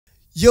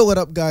Yo, what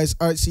up, guys?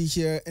 Artsy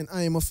here, and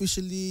I am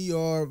officially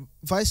your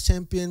vice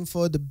champion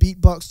for the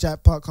Beatbox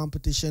Jackpot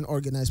competition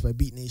organized by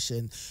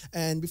Beatnation.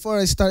 And before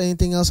I start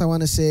anything else, I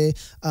want to say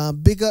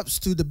big ups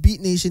to the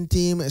Beatnation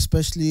team,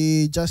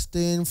 especially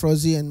Justin,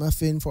 Frozzy, and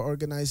Muffin for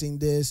organizing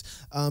this.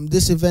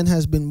 This event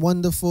has been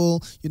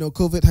wonderful. You know,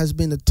 COVID has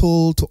been a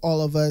toll to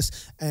all of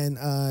us, and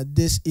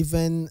this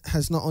event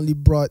has not only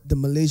brought the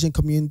Malaysian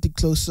community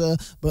closer,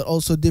 but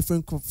also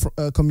different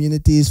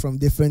communities from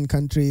different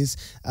countries.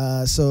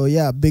 So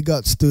yeah, big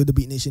ups to the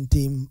Beatnation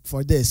team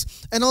for this,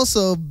 and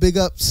also big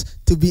ups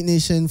to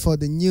Beatnation for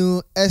the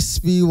new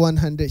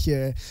SV100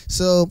 here.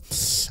 So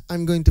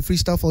I'm going to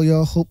freestyle for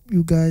y'all. Hope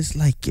you guys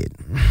like it.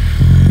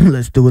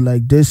 Let's do it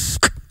like this.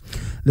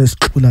 Let's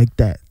do it like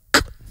that.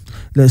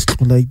 Let's do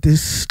it like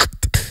this.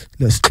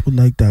 Let's do it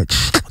like that.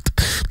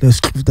 Let's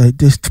do it like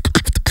this.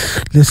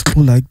 Let's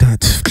do it like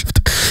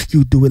that.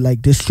 You do it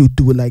like this. You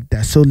do it like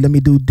that. So let me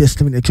do this.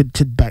 Let me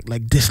sit back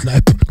like this.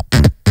 Like.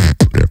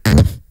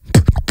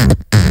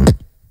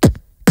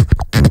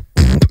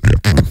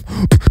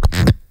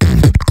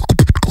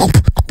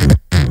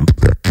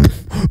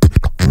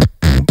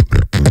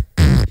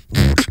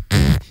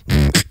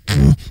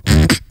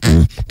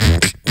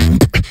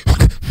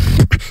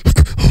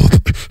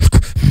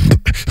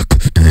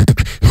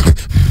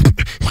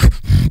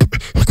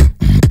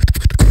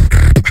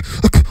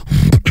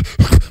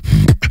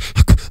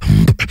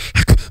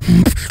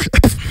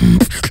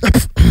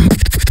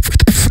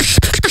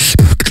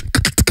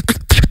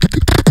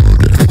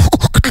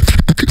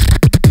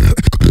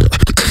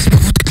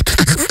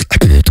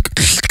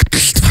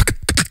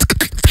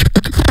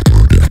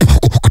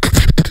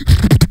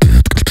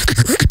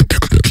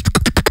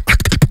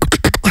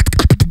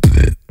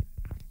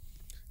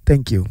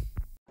 Thank you.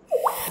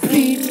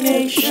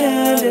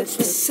 Beatnation, it's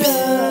what's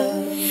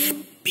up.